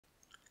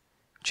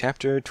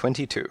Chapter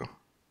 22.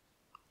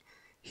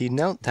 He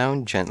knelt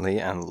down gently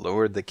and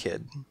lowered the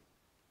kid.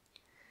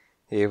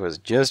 "He was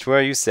just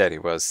where you said he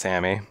was,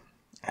 Sammy.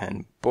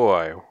 And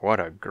boy, what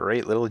a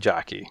great little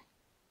jockey."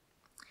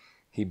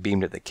 He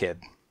beamed at the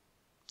kid.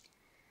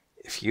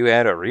 "If you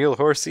had a real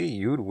horsey,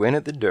 you'd win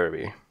at the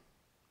Derby."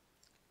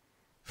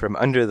 From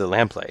under the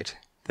lamplight,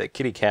 the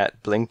kitty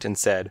cat blinked and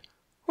said,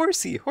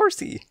 "Horsey,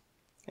 horsey,"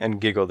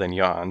 and giggled and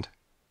yawned.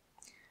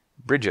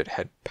 Bridget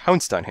had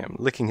pounced on him,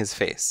 licking his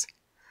face.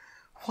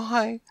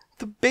 "Why,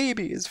 the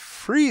baby is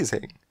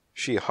freezing,"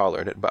 she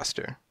hollered at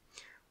Buster.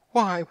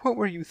 "Why, what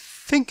were you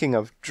thinking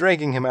of,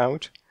 dragging him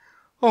out?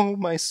 Oh,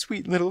 my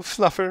sweet little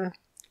fluffer,"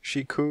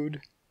 she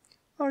cooed.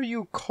 "Are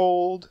you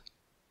cold?"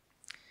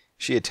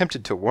 She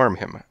attempted to warm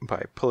him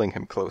by pulling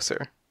him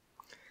closer.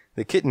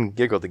 The kitten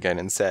giggled again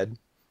and said,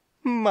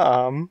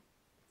 "Mom,"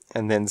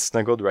 and then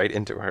snuggled right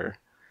into her,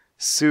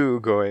 Sue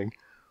going,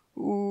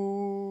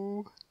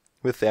 "Ooh,"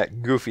 with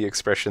that goofy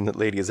expression that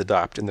ladies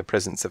adopt in the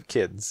presence of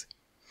kids.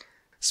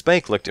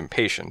 Spike looked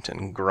impatient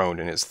and groaned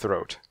in his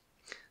throat.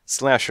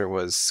 Slasher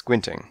was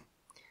squinting.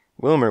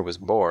 Wilmer was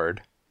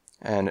bored,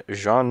 and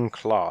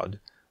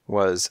Jean-Claude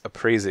was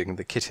appraising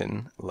the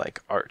kitten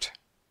like art.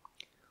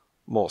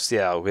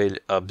 "Monsieur will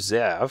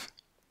observe,"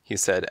 he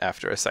said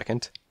after a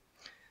second,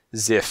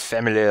 "the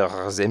family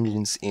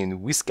resemblance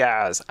in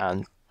whiskers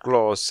and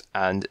claws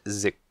and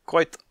the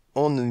quite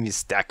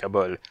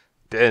unmistakable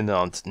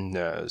pennant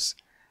nose.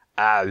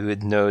 I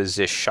would know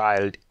the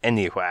child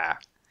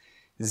anywhere.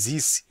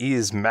 This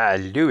is my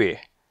Louis,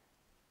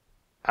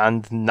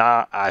 and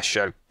now I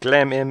shall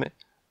claim him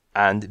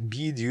and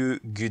bid you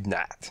good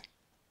night."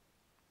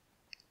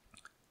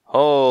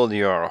 "Hold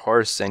your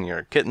horse and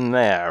your kitten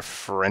there,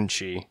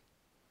 Frenchie."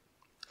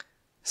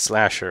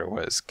 Slasher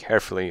was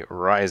carefully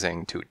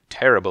rising to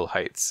terrible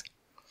heights.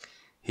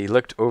 He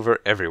looked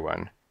over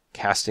everyone,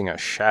 casting a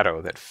shadow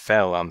that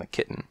fell on the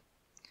kitten.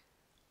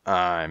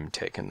 "I'm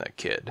taking the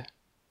kid.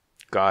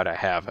 Gotta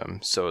have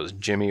him, so's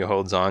Jimmy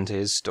holds on to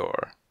his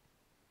store."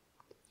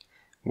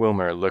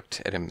 Wilmer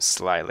looked at him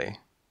slyly.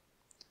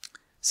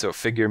 "So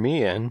figure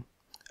me in.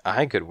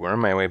 I could worm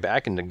my way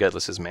back into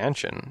Gutless's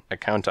mansion,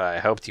 account I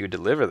helped you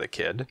deliver the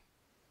kid."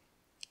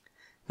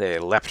 They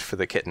leapt for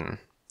the kitten.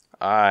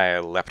 I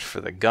leapt for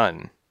the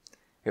gun.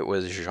 It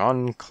was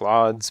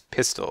Jean-Claude's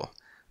pistol,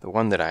 the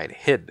one that I'd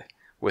hid,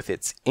 with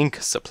its ink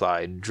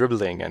supply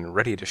dribbling and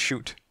ready to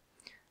shoot.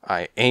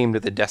 I aimed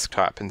at the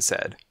desktop and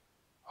said,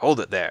 "Hold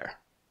it there."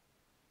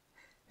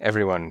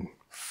 Everyone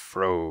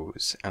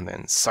froze and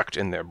then sucked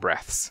in their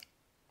breaths.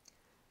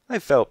 I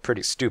felt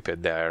pretty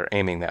stupid there,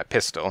 aiming that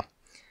pistol.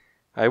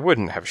 I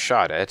wouldn't have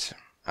shot it.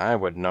 I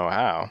wouldn't know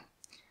how.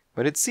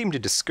 But it seemed to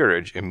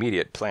discourage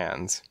immediate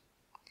plans.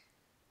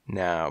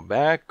 "Now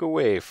back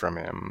away from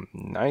him,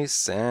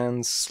 nice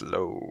and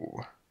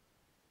slow."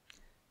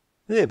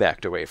 They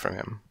backed away from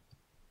him,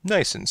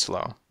 nice and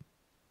slow.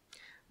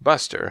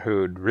 Buster,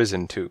 who'd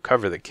risen to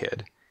cover the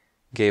kid,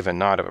 gave a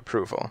nod of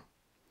approval.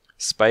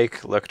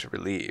 Spike looked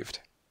relieved.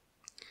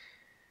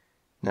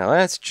 "Now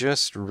let's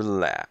just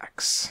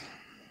relax."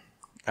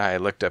 I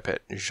looked up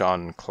at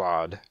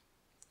Jean-Claude.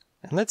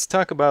 "And let's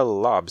talk about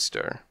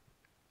lobster."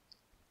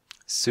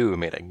 Sue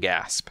made a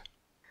gasp.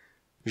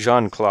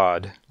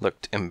 Jean-Claude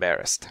looked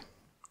embarrassed.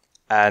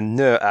 "I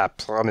know I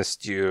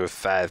promised you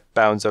 5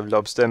 pounds of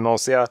lobster,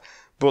 monsieur,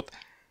 but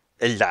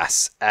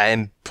alas, I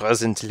am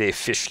presently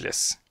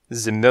fishless.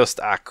 The most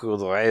I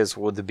could raise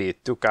would be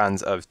 2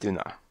 cans of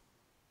tuna."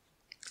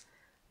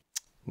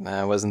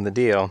 That wasn't the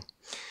deal.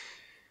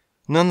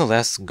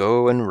 "Nonetheless,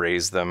 go and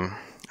raise them,"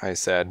 I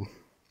said.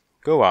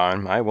 "Go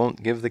on, I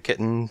won't give the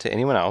kitten to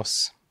anyone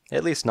else,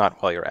 at least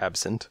not while you're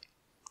absent."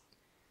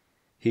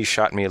 He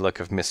shot me a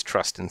look of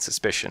mistrust and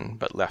suspicion,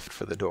 but left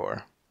for the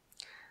door.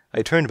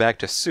 I turned back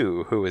to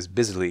Sue, who was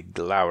busily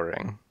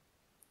glowering.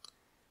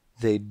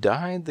 "They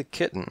dyed the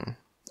kitten,"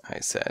 I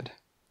said.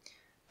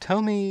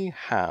 "Tell me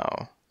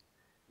how.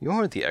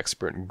 You're the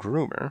expert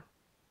groomer."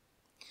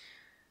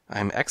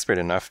 "I'm expert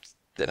enough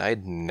that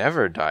I'd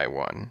never dye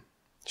one,"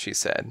 she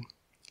said.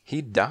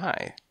 "He'd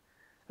die.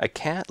 A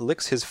cat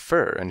licks his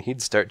fur and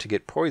he'd start to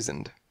get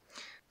poisoned.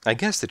 I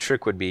guess the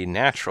trick would be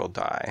natural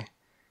dye,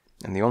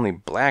 and the only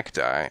black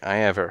dye I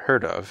ever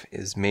heard of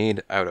is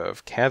made out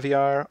of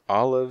caviar,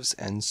 olives,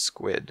 and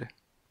squid."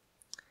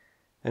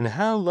 "And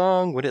how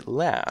long would it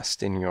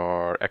last, in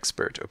your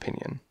expert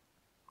opinion?"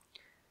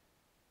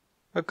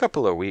 "A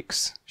couple of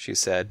weeks," she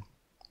said.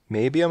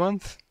 "Maybe a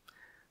month.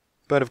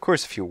 But of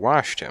course if you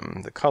washed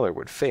him, the color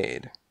would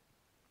fade."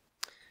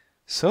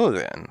 "So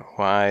then,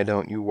 why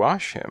don't you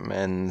wash him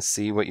and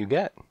see what you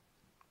get?"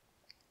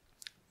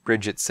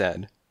 Bridget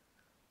said,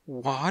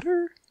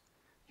 "Water?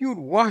 You'd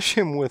wash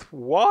him with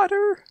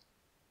water?"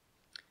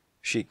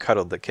 She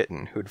cuddled the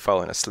kitten, who'd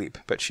fallen asleep,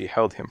 but she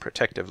held him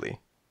protectively.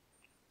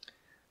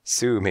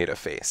 Sue made a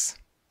face.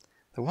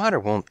 "The water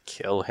won't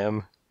kill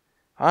him.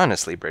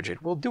 Honestly,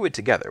 Bridget, we'll do it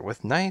together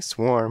with nice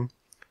warm—"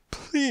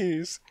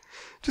 "Please,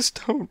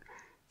 just don't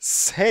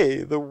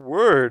say the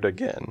word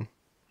again."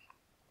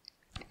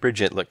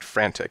 Bridget looked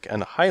frantic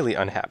and highly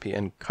unhappy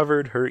and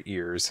covered her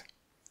ears.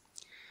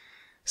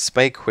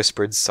 Spike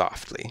whispered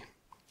softly,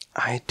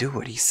 "I do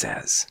what he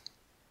says."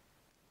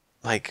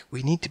 "Like,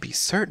 we need to be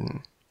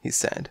certain," he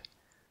said,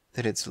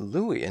 "that it's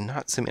Louis and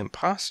not some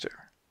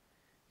imposter.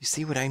 You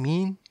see what I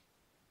mean?"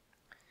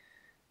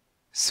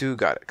 Sue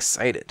got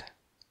excited.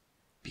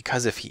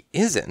 "Because if he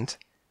isn't,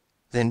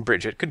 then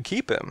Bridget could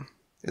keep him.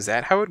 Is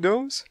that how it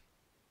goes?"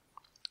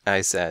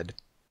 I said,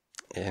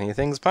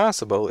 "Anything's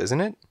possible,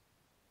 isn't it?"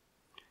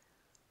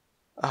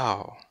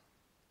 "Oh."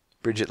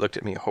 Bridget looked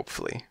at me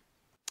hopefully.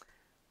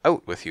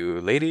 "Out with you,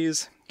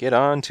 ladies. Get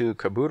on to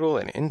caboodle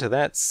and into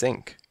that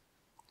sink."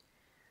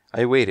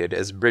 I waited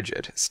as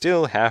Bridget,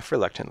 still half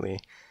reluctantly,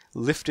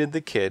 lifted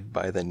the kid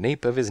by the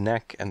nape of his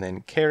neck and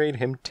then carried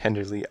him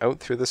tenderly out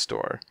through the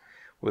store,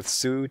 with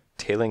Sue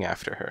tailing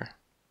after her.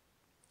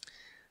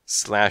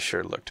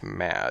 Slasher looked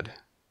mad.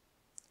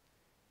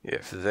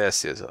 "If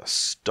this is a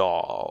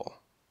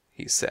stall,"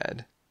 he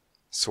said,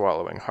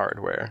 swallowing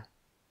hardware.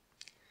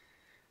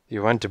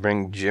 "You want to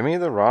bring Jimmy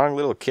the wrong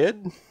little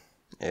kid?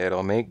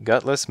 It'll make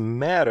Gutless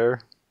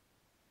madder."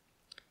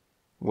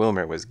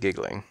 Wilmer was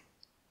giggling.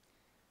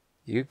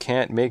 "You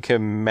can't make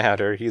him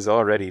madder. He's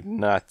already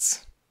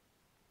nuts."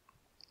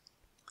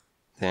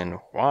 "Then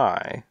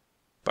why,"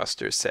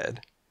 Buster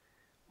said,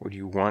 "would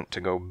you want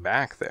to go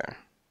back there?"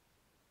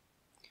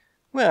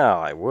 "Well,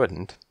 I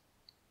wouldn't.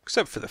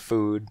 Except for the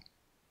food.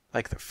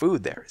 Like, the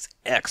food there is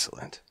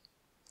excellent."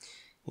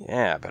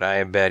 "Yeah, but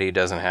I bet he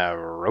doesn't have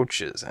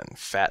roaches and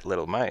fat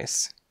little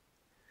mice."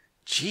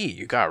 "Gee,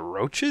 you got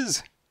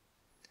roaches?"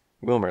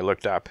 Wilmer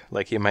looked up,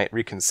 like he might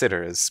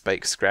reconsider as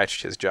Spike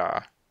scratched his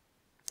jaw.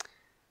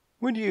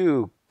 "Would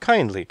you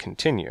kindly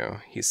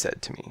continue?" he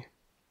said to me.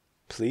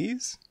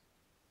 "Please?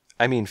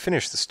 I mean,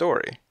 finish the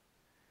story.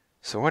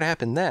 So what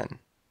happened then?"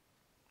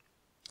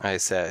 I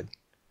said,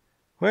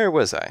 "Where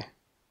was I?"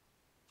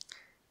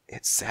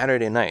 "It's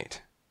Saturday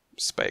night,"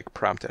 Spike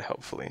prompted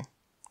helpfully.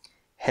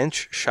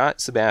 "Hench shot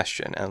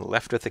Sebastian and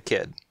left with the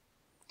kid."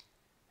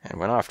 "And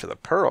went off to the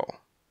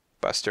Pearl,"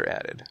 Buster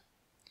added.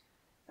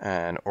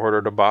 "And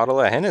ordered a bottle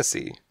of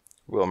Hennessy,"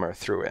 Wilmer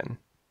threw in.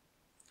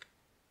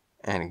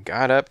 "And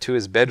got up to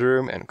his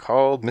bedroom and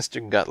called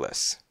Mr.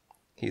 Gutless.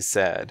 He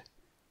said,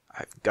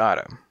 'I've got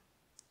him.'"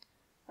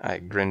 I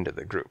grinned at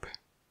the group.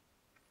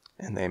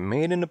 "And they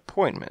made an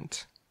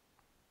appointment.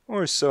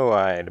 Or so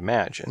I'd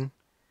imagine.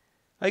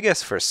 I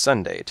guess for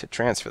Sunday to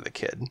transfer the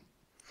kid.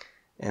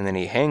 And then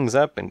he hangs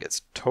up and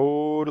gets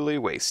totally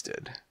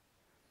wasted.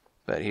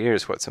 But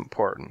here's what's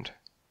important.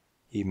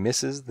 He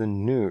misses the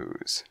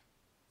news."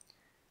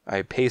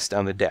 I paced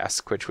on the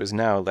desk, which was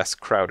now less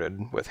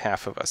crowded, with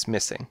half of us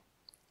missing.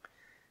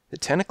 "The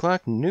 10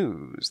 o'clock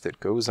news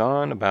that goes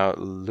on about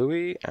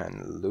Louis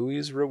and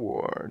Louis's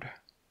reward."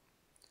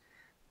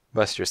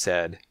 Buster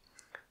said,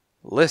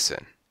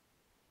 "Listen,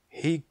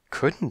 he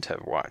couldn't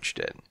have watched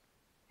it.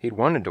 He'd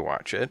wanted to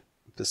watch it.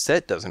 The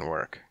set doesn't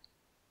work."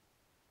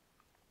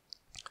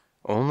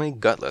 Only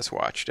Gutless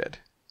watched it.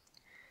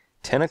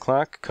 10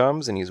 o'clock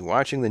comes and he's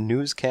watching the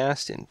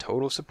newscast in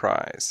total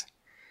surprise.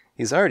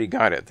 He's already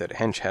got it that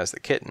Hench has the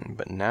kitten,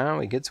 but now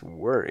he gets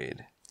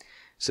worried.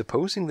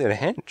 Supposing that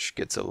Hench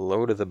gets a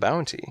load of the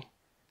bounty,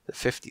 the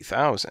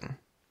 50,000,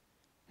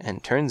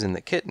 and turns in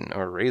the kitten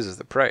or raises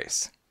the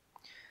price.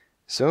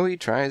 So he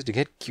tries to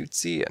get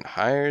cutesy and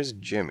hires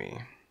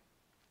Jimmy.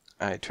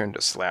 I turned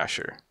to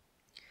Slasher.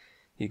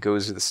 He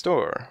goes to the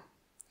store.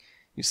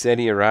 You said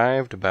he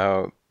arrived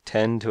about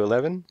 10 to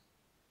 11?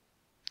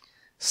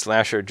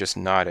 Slasher just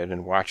nodded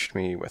and watched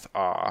me with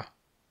awe.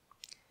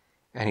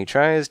 And he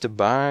tries to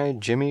buy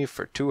Jimmy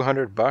for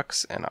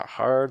 $200 and a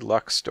hard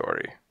luck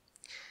story.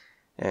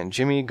 And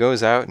Jimmy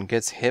goes out and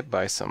gets hit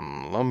by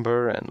some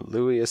lumber and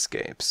Louis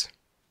escapes.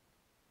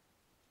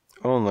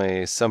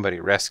 Only somebody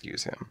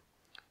rescues him,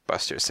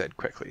 Buster said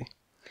quickly.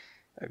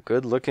 A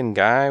good-looking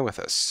guy with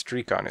a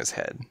streak on his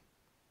head.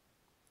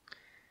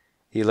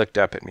 He looked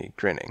up at me,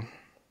 grinning.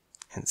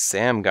 And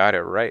Sam got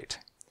it right.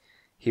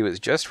 He was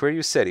just where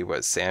you said he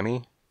was,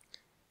 Sammy.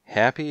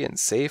 Happy and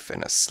safe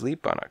and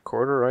asleep on a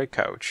corduroy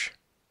couch.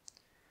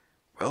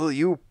 "Will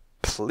you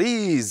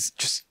please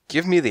just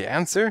give me the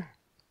answer?"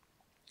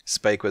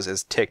 Spike was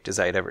as ticked as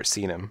I'd ever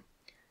seen him.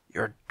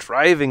 "You're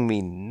driving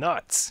me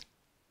nuts."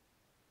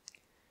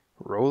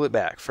 Roll it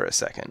back for a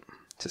second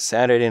to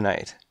Saturday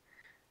night.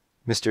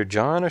 Mr.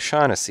 John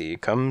O'Shaughnessy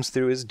comes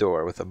through his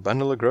door with a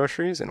bundle of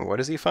groceries, and what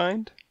does he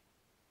find?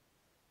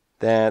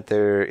 That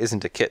there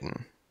isn't a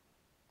kitten.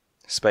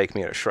 Spike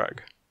made a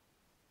shrug.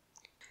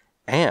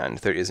 "And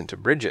there isn't a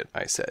Bridget,"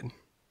 I said.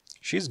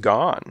 "She's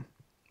gone.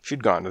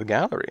 She'd gone to the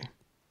gallery.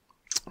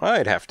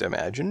 I'd have to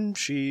imagine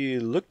she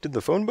looked in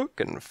the phone book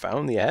and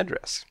found the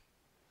address."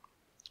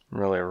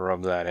 Really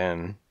rub that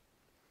in.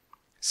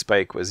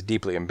 Spike was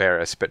deeply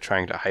embarrassed, but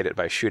trying to hide it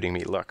by shooting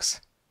me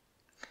looks.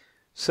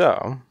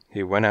 So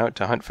he went out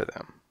to hunt for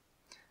them.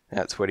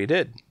 That's what he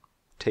did,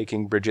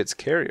 taking Bridget's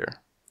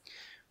carrier,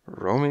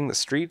 roaming the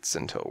streets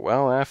until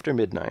well after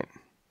midnight.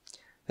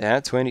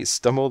 That's when he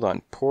stumbled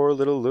on poor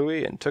little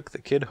Louis and took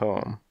the kid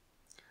home.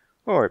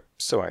 Or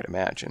so I'd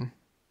imagine.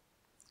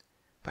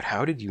 But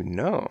how did you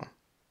know?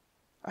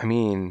 I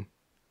mean,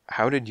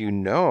 How did you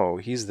know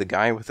he's the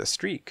guy with the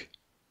streak?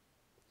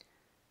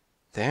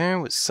 There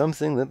was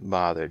something that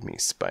bothered me,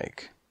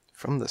 Spike,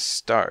 from the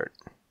start.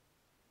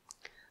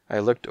 I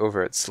looked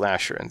over at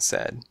Slasher and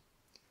said,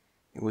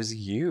 It was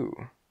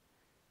you.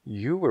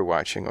 You were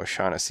watching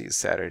O'Shaughnessy's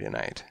Saturday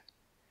night.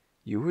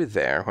 You were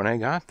there when I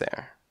got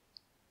there.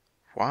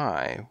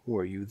 Why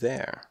were you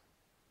there?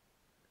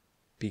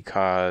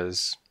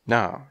 Because...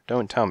 No,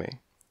 don't tell me,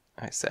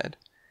 I said.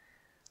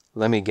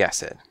 Let me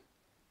guess it.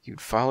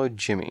 You'd followed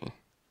Jimmy.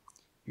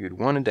 You'd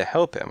wanted to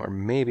help him or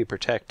maybe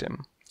protect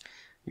him.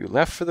 You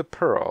left for the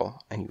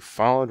Pearl, and you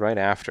followed right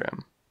after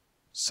him.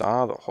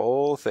 Saw the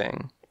whole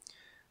thing.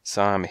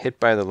 Saw him hit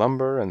by the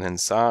lumber, and then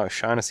saw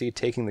O'Shaughnessy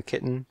taking the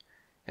kitten,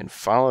 and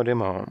followed him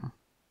home.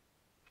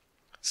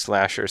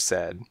 Slasher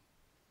said,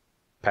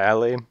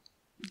 Pally,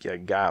 you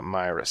got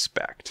my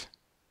respect.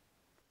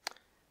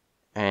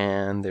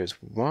 And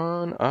there's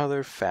one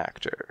other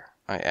factor,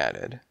 I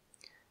added,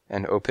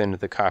 and opened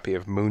the copy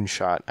of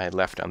Moonshot I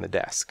left on the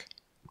desk.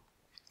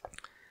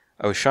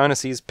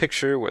 O'Shaughnessy's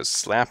picture was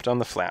slapped on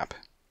the flap.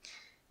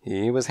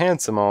 He was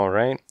handsome, all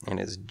right, and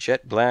his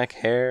jet-black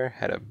hair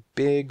had a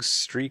big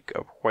streak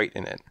of white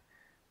in it,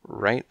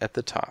 right at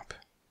the top.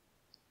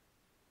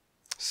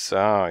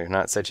 So, you're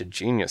not such a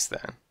genius,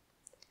 then.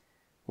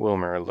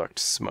 Wilmer looked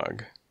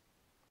smug.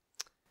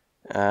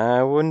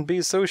 I wouldn't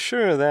be so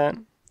sure of that,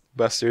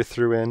 Buster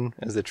threw in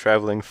as the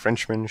traveling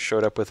Frenchman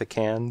showed up with the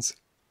cans.